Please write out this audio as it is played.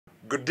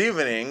Good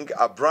evening,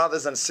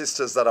 brothers and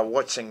sisters that are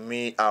watching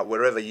me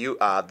wherever you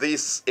are.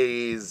 This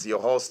is your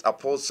host,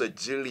 Apostle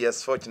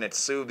Julius Fortunate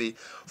Subi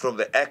from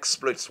the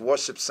Exploits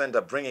Worship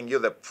Center, bringing you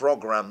the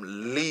program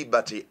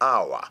Liberty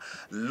Hour.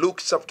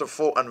 Luke chapter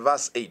 4 and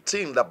verse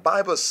 18, the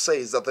Bible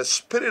says that the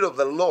Spirit of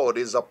the Lord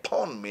is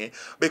upon me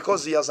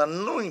because He has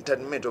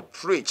anointed me to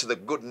preach the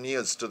good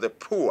news to the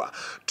poor,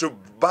 to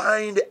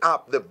bind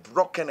up the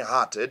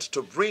brokenhearted,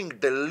 to bring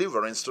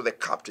deliverance to the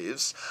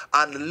captives,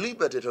 and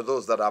liberty to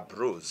those that are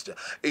bruised.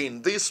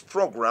 In this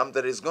program,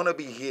 there is going to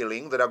be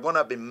healing, there are going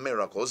to be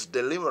miracles,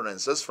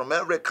 deliverances from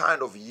every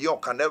kind of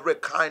yoke and every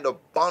kind of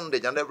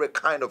bondage and every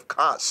kind of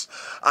curse.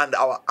 And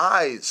our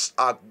eyes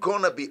are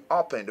going to be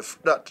opened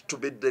to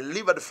be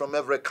delivered from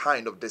every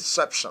kind of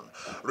deception.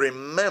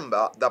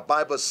 Remember, the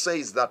Bible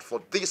says that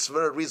for this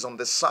very reason,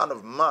 the Son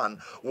of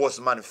Man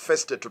was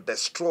manifested to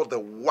destroy the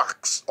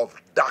works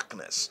of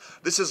darkness.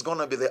 This is going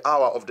to be the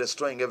hour of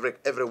destroying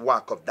every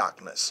work of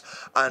darkness.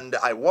 And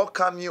I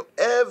welcome you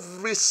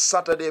every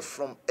Saturday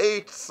from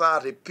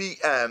 8:30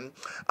 p.m.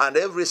 and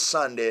every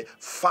Sunday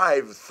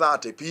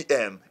 5:30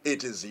 p.m.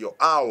 It is your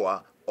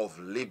hour of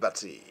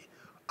liberty.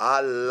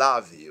 I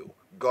love you.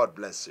 God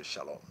bless you.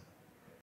 Shalom.